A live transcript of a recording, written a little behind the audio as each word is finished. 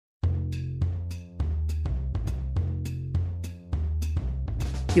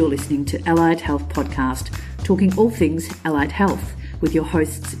You're listening to Allied Health Podcast, talking all things allied health, with your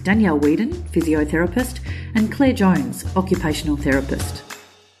hosts Danielle Whedon, physiotherapist, and Claire Jones, occupational therapist.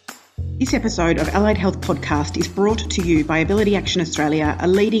 This episode of Allied Health Podcast is brought to you by Ability Action Australia, a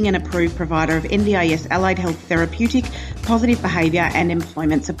leading and approved provider of NDIS allied health therapeutic, positive behaviour and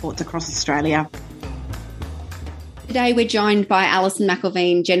employment supports across Australia. Today we're joined by Alison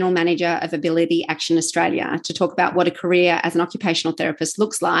McElveen, General Manager of Ability Action Australia, to talk about what a career as an occupational therapist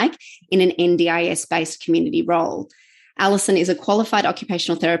looks like in an NDIS-based community role. Alison is a qualified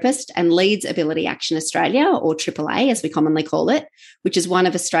occupational therapist and leads Ability Action Australia, or AAA as we commonly call it, which is one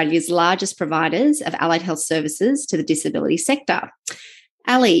of Australia's largest providers of allied health services to the disability sector.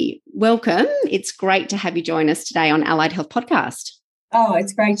 Ali, welcome. It's great to have you join us today on Allied Health Podcast. Oh,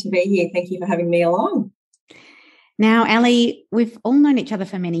 it's great to be here. Thank you for having me along. Now, Ali, we've all known each other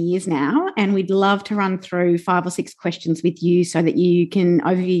for many years now, and we'd love to run through 5 or 6 questions with you so that you can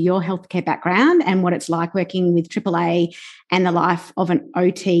overview your healthcare background and what it's like working with AAA and the life of an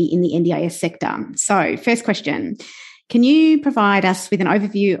OT in the NDIS sector. So, first question, can you provide us with an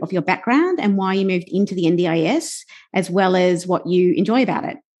overview of your background and why you moved into the NDIS, as well as what you enjoy about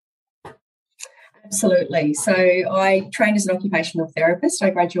it? Absolutely. So I trained as an occupational therapist. I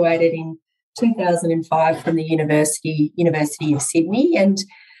graduated in 2005 from the University of Sydney, and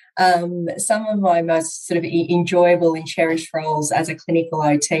some of my most sort of enjoyable and cherished roles as a clinical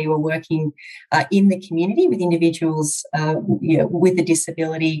OT were working in the community with individuals with a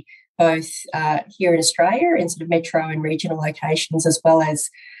disability, both here in Australia in sort of metro and regional locations, as well as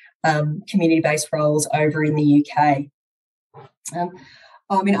community-based roles over in the UK.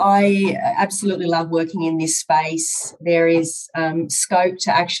 I absolutely love working in this space. There is scope to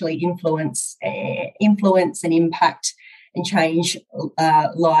actually influence and impact and change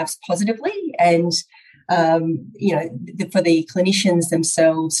lives positively, and for the clinicians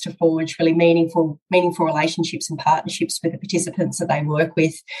themselves to forge really meaningful relationships and partnerships with the participants that they work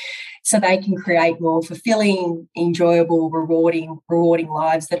with, so they can create more fulfilling, enjoyable, rewarding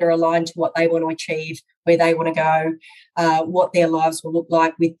lives that are aligned to what they want to achieve, where they want to go, what their lives will look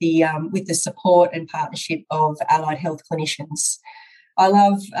like with the support and partnership of allied health clinicians. I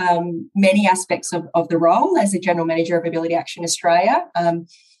love many aspects of the role as a General Manager of Ability Action Australia.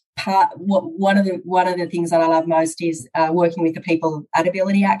 One of the things that I love most is working with the people at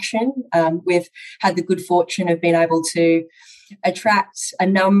Ability Action. We've had the good fortune of being able to attract a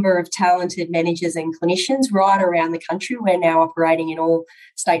number of talented managers and clinicians right around the country. We're now operating in all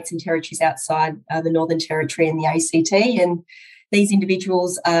states and territories outside the Northern Territory and the ACT, and these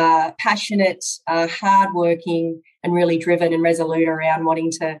individuals are passionate, hardworking, and really driven and resolute around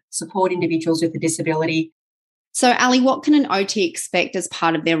wanting to support individuals with a disability. So, Ali, what can an OT expect as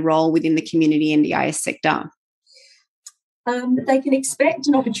part of their role within the community NDIS sector? They can expect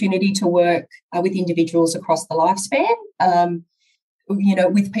an opportunity to work with individuals across the lifespan,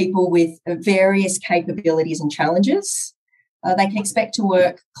 with people with various capabilities and challenges. They can expect to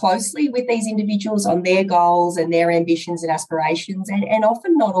work closely with these individuals on their goals and their ambitions and aspirations, and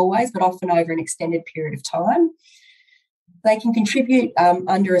often, not always, but often over an extended period of time. They can contribute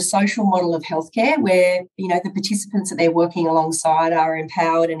under a social model of healthcare where, the participants that they're working alongside are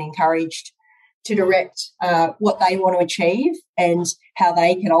empowered and encouraged to direct what they want to achieve and how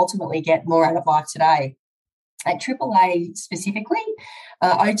they can ultimately get more out of life today. At AAA specifically,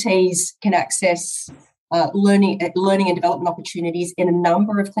 OTs can access learning and development opportunities in a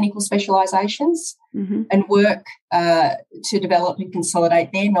number of clinical specialisations, and work to develop and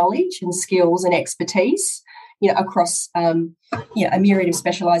consolidate their knowledge and skills and expertise, across a myriad of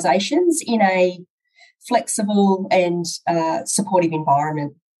specialisations in a flexible and supportive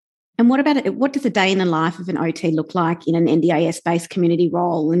environment. And what about it? What does a day in the life of an OT look like in an NDIS-based community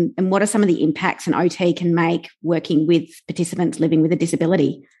role? And what are some of the impacts an OT can make working with participants living with a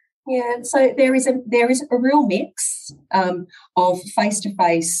disability? Yeah, so there is a real mix of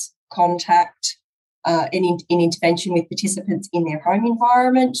face-to-face contact in intervention with participants in their home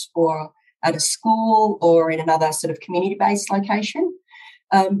environment or at a school or in another sort of community-based location.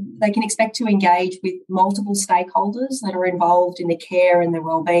 They can expect to engage with multiple stakeholders that are involved in the care and the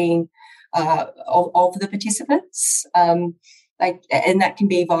wellbeing of the participants. And that can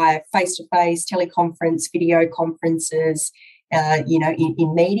be via face-to-face, teleconference, video conferences,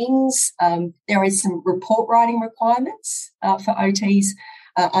 in meetings. There is some report writing requirements for OTs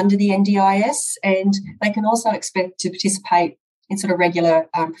under the NDIS, and they can also expect to participate in sort of regular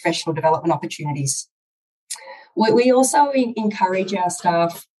professional development opportunities. We also encourage our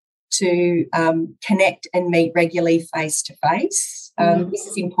staff to connect and meet regularly face-to-face. This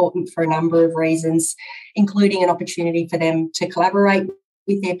is important for a number of reasons, including an opportunity for them to collaborate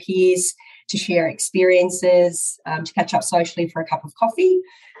with their peers, to share experiences, to catch up socially for a cup of coffee.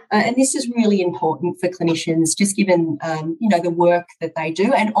 And this is really important for clinicians, just given, the work that they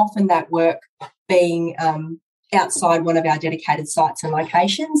do, and often that work being outside one of our dedicated sites and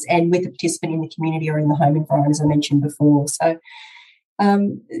locations and with a participant in the community or in the home environment, as I mentioned before. So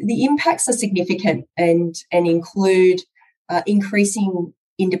the impacts are significant and include increasing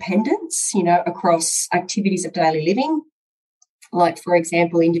independence, across activities of daily living, like, for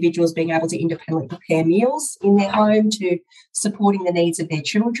example, individuals being able to independently prepare meals in their home, to supporting the needs of their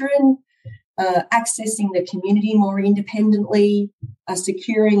children, accessing the community more independently,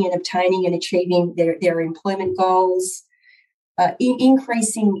 securing and obtaining and achieving their employment goals,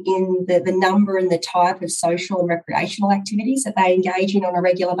 increasing in the number and the type of social and recreational activities that they engage in on a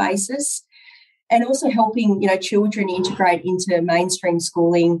regular basis, and also helping children integrate into mainstream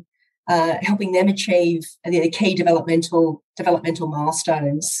schooling, helping them achieve the key developmental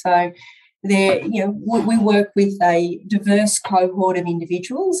milestones. So we work with a diverse cohort of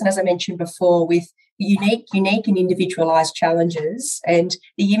individuals, and as I mentioned before, with unique and individualised challenges, and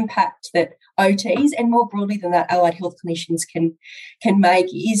the impact that OTs and more broadly than that allied health clinicians can make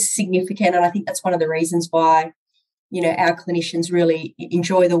is significant. And I think that's one of the reasons why our clinicians really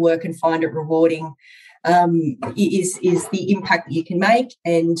enjoy the work and find it rewarding. Is the impact that you can make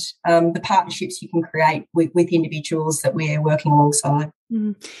and the partnerships you can create with individuals that we're working alongside.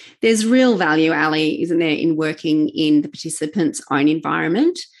 There's real value, Ali, isn't there, in working in the participant's own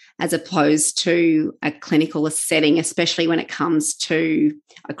environment as opposed to a clinical setting, especially when it comes to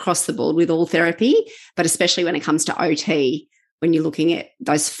across the board with all therapy, but especially when it comes to OT, when you're looking at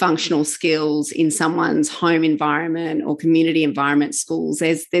those functional skills in someone's home environment or community environment, schools.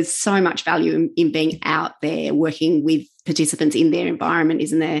 There's so much value in being out there working with participants in their environment,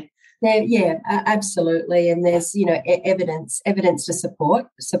 isn't there? Yeah, absolutely. And there's evidence to support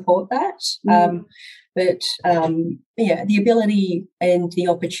that. The ability and the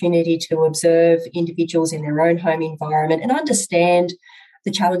opportunity to observe individuals in their own home environment and understand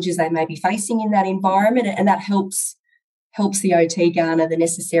the challenges they may be facing in that environment, and that helps the OT garner the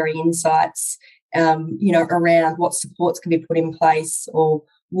necessary insights, around what supports can be put in place or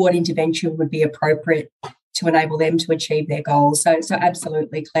what intervention would be appropriate to enable them to achieve their goals. So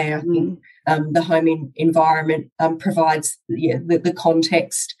absolutely, Claire, I think the home environment provides the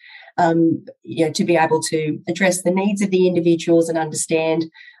context, to be able to address the needs of the individuals and understand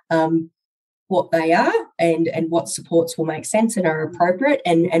what they are and what supports will make sense and are appropriate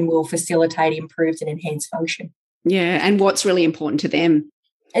and will facilitate improved and enhanced function. Yeah, and what's really important to them.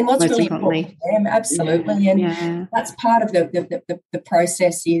 And what's really important to them, absolutely. That's part of the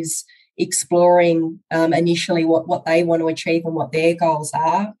process, is exploring initially what they want to achieve and what their goals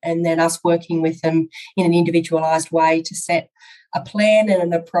are, and then us working with them in an individualised way to set a plan and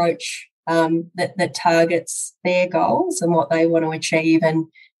an approach that targets their goals and what they want to achieve and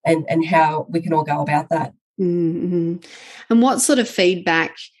how we can all go about that. Mm-hmm. And what sort of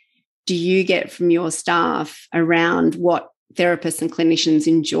feedback do you get from your staff around what therapists and clinicians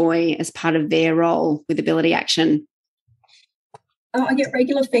enjoy as part of their role with Ability Action? I get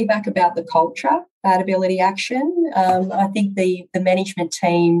regular feedback about the culture at Ability Action. I think the management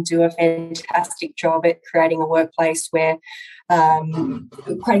team do a fantastic job at creating a workplace where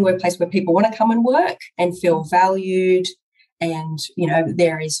people want to come and work and feel valued. And,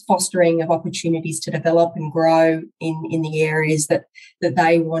 there is fostering of opportunities to develop and grow in the areas that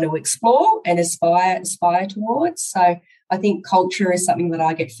they want to explore and aspire towards. So I think culture is something that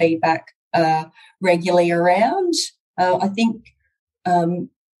I get feedback regularly around. I think a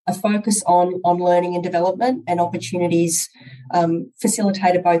focus on learning and development and opportunities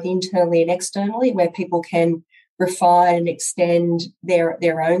facilitated both internally and externally, where people can refine and extend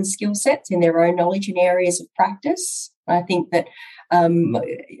their own skill sets and their own knowledge in areas of practice. I think that,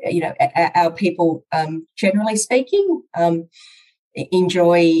 our people, generally speaking,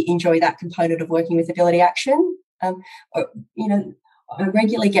 enjoy that component of working with Ability Action. I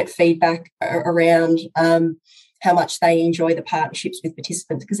regularly get feedback around how much they enjoy the partnerships with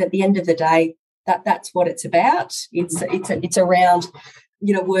participants, because at the end of the day, that's what it's about. It's around,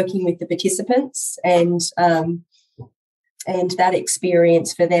 working with the participants and that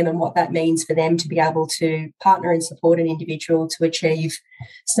experience for them and what that means for them to be able to partner and support an individual to achieve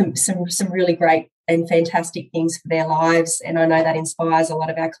some really great and fantastic things for their lives. And I know that inspires a lot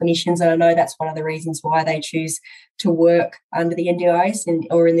of our clinicians, and I know that's one of the reasons why they choose to work under the NDIS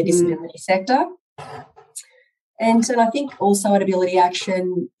or in the disability sector. And I think also at Ability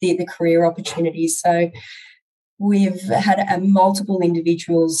Action, the career opportunities. So We've had multiple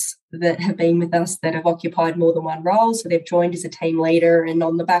individuals that have been with us that have occupied more than one role. So they've joined as a team leader, and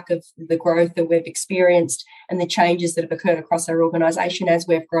on the back of the growth that we've experienced and the changes that have occurred across our organisation as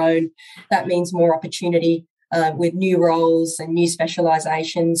we've grown, that means more opportunity with new roles and new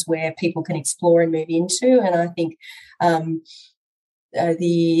specialisations where people can explore and move into. And I think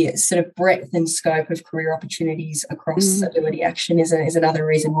the sort of breadth and scope of career opportunities across Ability Action is another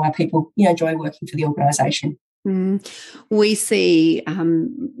reason why people enjoy working for the organisation. We see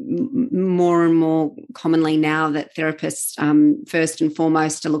more and more commonly now that therapists, first and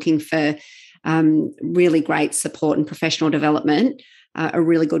foremost, are looking for really great support and professional development, a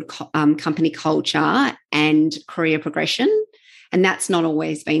really good company culture and career progression. And that's not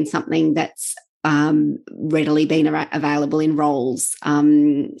always been something that's readily been available in roles,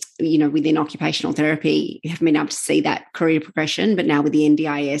 within occupational therapy. You haven't been able to see that career progression, but now with the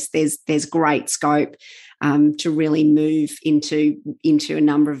NDIS, there's great scope to really move into a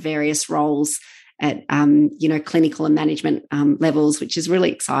number of various roles at clinical and management levels, which is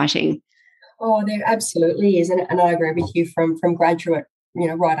really exciting. Oh, there absolutely is, and I agree with you from graduate,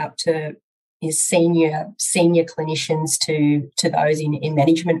 right up to senior clinicians to those in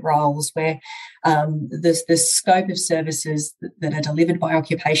management roles, where the scope of services that are delivered by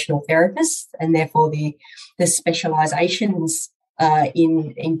occupational therapists, and therefore the specialisations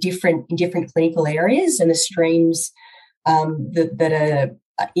in different clinical areas, and the streams that are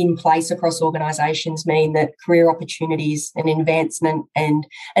in place across organisations mean that career opportunities and advancement and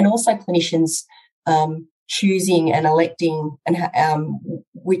also clinicians choosing and electing and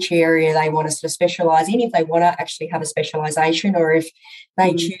which area they want to sort of specialise in, if they want to actually have a specialisation, or if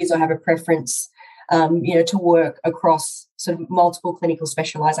they choose or have a preference to work across sort of multiple clinical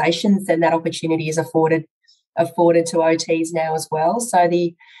specialisations, then that opportunity is afforded to OTs now as well. So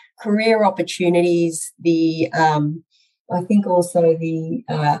the career opportunities, I think also the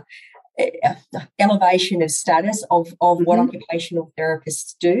elevation of status of what occupational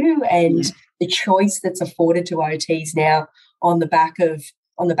therapists do, and the choice that's afforded to OTs now on the back of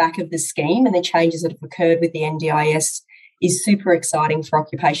the scheme and the changes that have occurred with the NDIS is super exciting for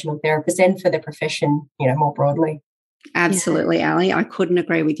occupational therapists and for the profession, more broadly. Absolutely, Ali. I couldn't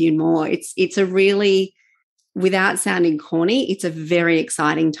agree with you more. It's a really, without sounding corny, it's a very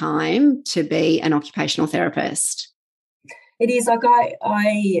exciting time to be an occupational therapist. It is. Like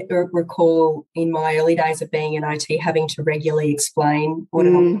I recall in my early days of being an OT having to regularly explain what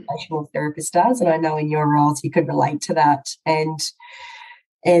an occupational therapist does, and I know in your roles you could relate to that. And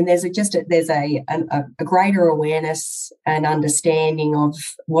there's a greater awareness and understanding of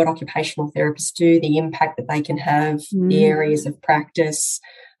what occupational therapists do, the impact that they can have, the areas of practice,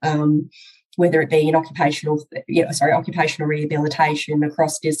 whether it be in occupational rehabilitation,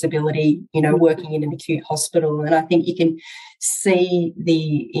 across disability, working in an acute hospital. And I think you can see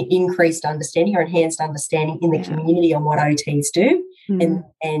the increased understanding or enhanced understanding in the community on what OTs do and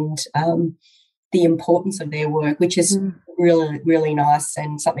the importance of their work, which is really, really nice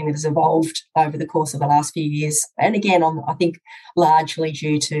and something that has evolved over the course of the last few years. And again, I think largely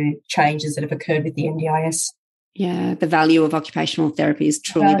due to changes that have occurred with the NDIS. Yeah, the value of occupational therapy is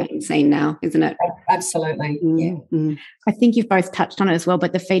truly being seen now, isn't it? Absolutely, yeah. I think you've both touched on it as well,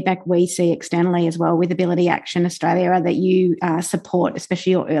 but the feedback we see externally as well with Ability Action Australia are that you support,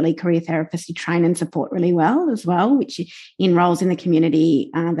 especially your early career therapists, you train and support really well as well, which in roles in the community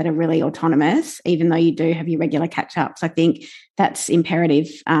that are really autonomous, even though you do have your regular catch-ups. I think that's imperative.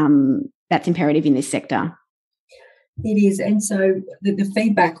 That's imperative in this sector. It is, and so the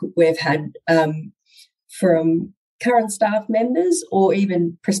feedback we've had from current staff members or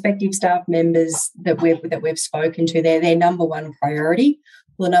even prospective staff members that we've spoken to, their number one priority,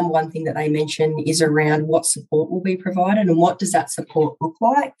 the number one thing that they mention is around what support will be provided and what does that support look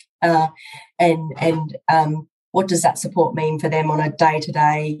like, and what does that support mean for them on a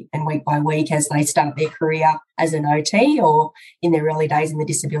day-to-day and week-by-week as they start their career as an OT or in their early days in the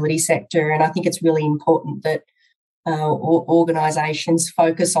disability sector. And I think it's really important that organisations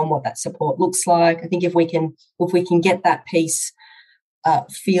focus on what that support looks like. I think if we can get that piece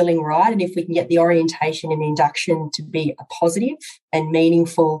feeling right, and if we can get the orientation and induction to be a positive and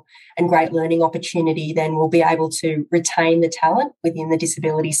meaningful and great learning opportunity, then we'll be able to retain the talent within the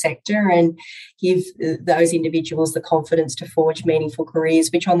disability sector and give those individuals the confidence to forge meaningful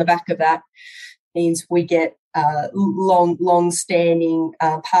careers, which on the back of that means we get long-standing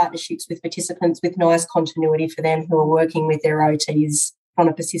partnerships with participants with nice continuity for them who are working with their OTs on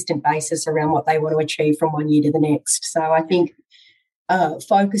a persistent basis around what they want to achieve from one year to the next. So I think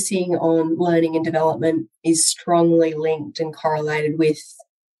focusing on learning and development is strongly linked and correlated with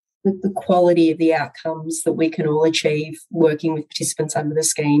the quality of the outcomes that we can all achieve working with participants under the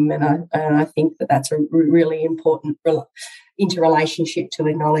scheme. And I think that that's a really important interrelationship to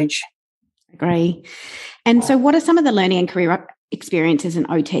acknowledge. Agree. And so what are some of the learning and career experiences an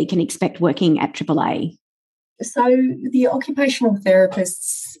OT can expect working at AAA? So the occupational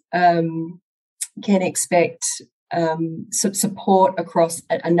therapists can expect support across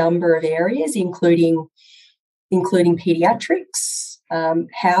a number of areas, including paediatrics,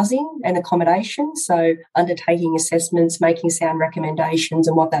 housing and accommodation, so undertaking assessments, making sound recommendations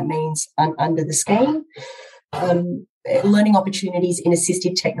and what that means under the scheme, learning opportunities in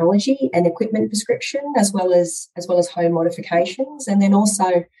assistive technology and equipment prescription, as well as home modifications, and then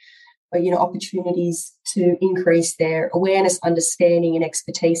also opportunities to increase their awareness, understanding and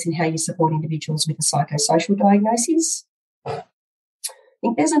expertise in how you support individuals with a psychosocial diagnosis. I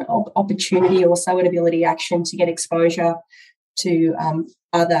think there's an opportunity also at Ability Action to get exposure to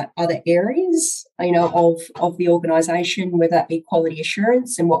other areas, of the organisation, whether that be quality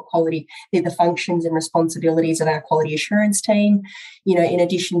assurance and what quality the functions and responsibilities of our quality assurance team. In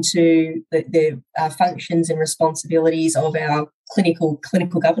addition to the functions and responsibilities of our clinical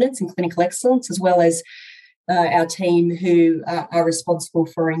governance and clinical excellence, as well as our team who are responsible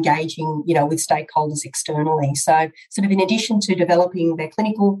for engaging, with stakeholders externally. So, sort of in addition to developing their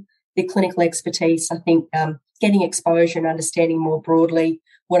clinical expertise, I think getting exposure and understanding more broadly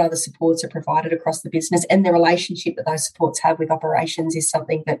what other supports are provided across the business and the relationship that those supports have with operations is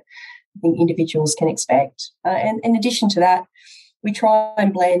something that I think individuals can expect. And in addition to that, we try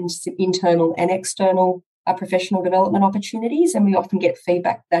and blend internal and external professional development opportunities, and we often get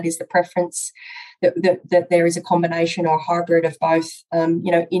feedback that is the preference, that there is a combination or hybrid of both,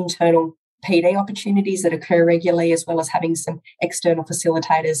 internal PD opportunities that occur regularly, as well as having some external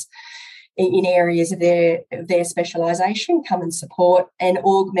facilitators in areas of their specialisation come and support and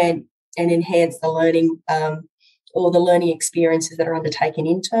augment and enhance the learning or the learning experiences that are undertaken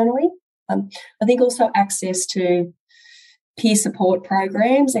internally. I think also access to peer support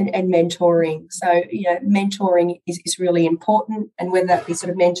programs and mentoring. So, mentoring is really important, and whether that be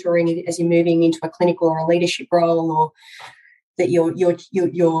sort of mentoring as you're moving into a clinical or a leadership role, or that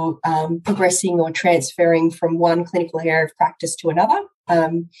you're progressing or transferring from one clinical area of practice to another.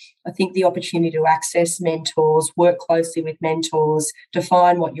 I think the opportunity to access mentors, work closely with mentors,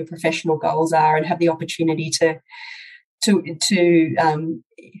 define what your professional goals are, and have the opportunity to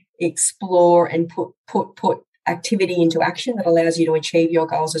explore and put activity into action that allows you to achieve your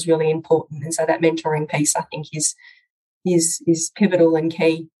goals is really important. And so that mentoring piece, I think, is pivotal and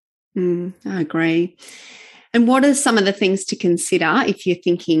key. I agree. And what are some of the things to consider if you're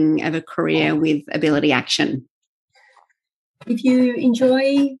thinking of a career with Ability Action? If you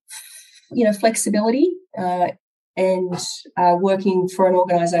enjoy, flexibility and working for an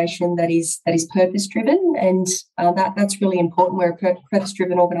organisation that is purpose-driven, and that's really important. We're a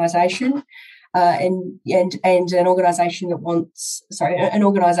purpose-driven organisation, and an organisation an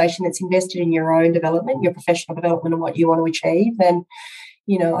organisation that's invested in your own development, your professional development, and what you want to achieve. And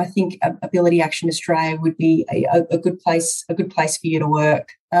I think Ability Action Australia would be a good place for you to work.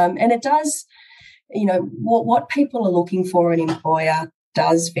 And it does, what people are looking for an employer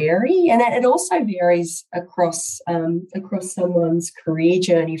does vary, and it also varies across someone's career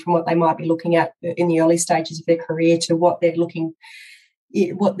journey, from what they might be looking at in the early stages of their career to what they're wanting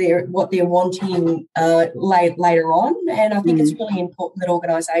later on. And I think it's really important that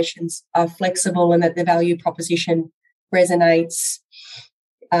organisations are flexible and that the value proposition resonates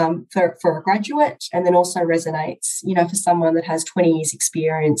for a graduate, and then also resonates, for someone that has 20 years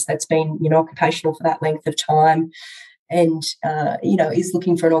experience, that's been, occupational for that length of time, and, is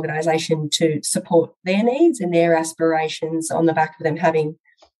looking for an organisation to support their needs and their aspirations on the back of them having,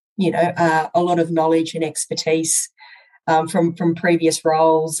 a lot of knowledge and expertise from previous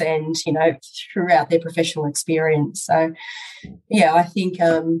roles and, throughout their professional experience. So, I think,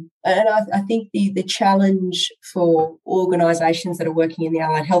 and I think the challenge for organisations that are working in the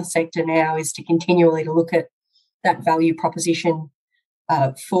allied health sector now is to continually look at that value proposition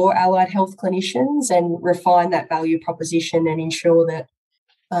for allied health clinicians and refine that value proposition and ensure that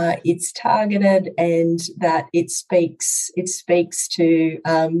it's targeted and that it speaks to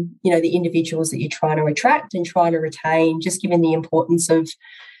the individuals that you're trying to attract and trying to retain, just given the importance of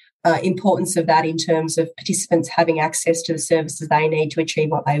that in terms of participants having access to the services they need to achieve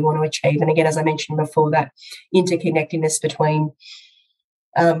what they want to achieve. And again, as I mentioned before, that interconnectedness between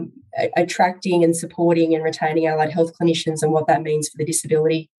attracting and supporting and retaining allied health clinicians and what that means for the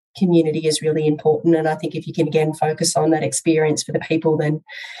disability community is really important. And I think if you can again focus on that experience for the people, then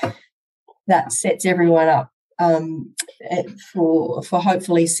that sets everyone up for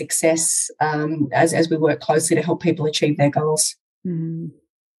hopefully success as we work closely to help people achieve their goals. Mm.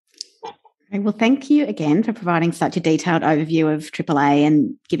 Okay, well, thank you again for providing such a detailed overview of AAA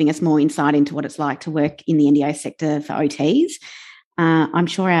and giving us more insight into what it's like to work in the NDIS sector for OTs. I'm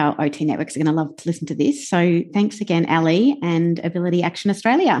sure our OT networks are going to love to listen to this. So thanks again, Ali and Ability Action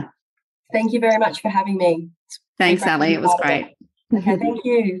Australia. Thank you very much for having me. Thanks, Ali. It was great. Okay, thank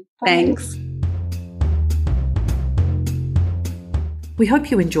you. Bye. Thanks. We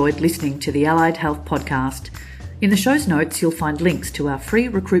hope you enjoyed listening to the Allied Health Podcast. In the show's notes, you'll find links to our free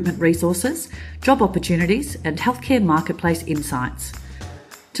recruitment resources, job opportunities, and healthcare marketplace insights.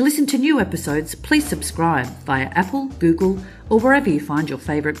 To listen to new episodes, please subscribe via Apple, Google, or wherever you find your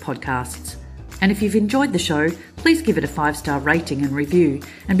favourite podcasts. And if you've enjoyed the show, please give it a 5-star rating and review,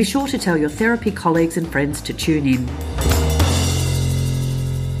 and be sure to tell your therapy colleagues and friends to tune in.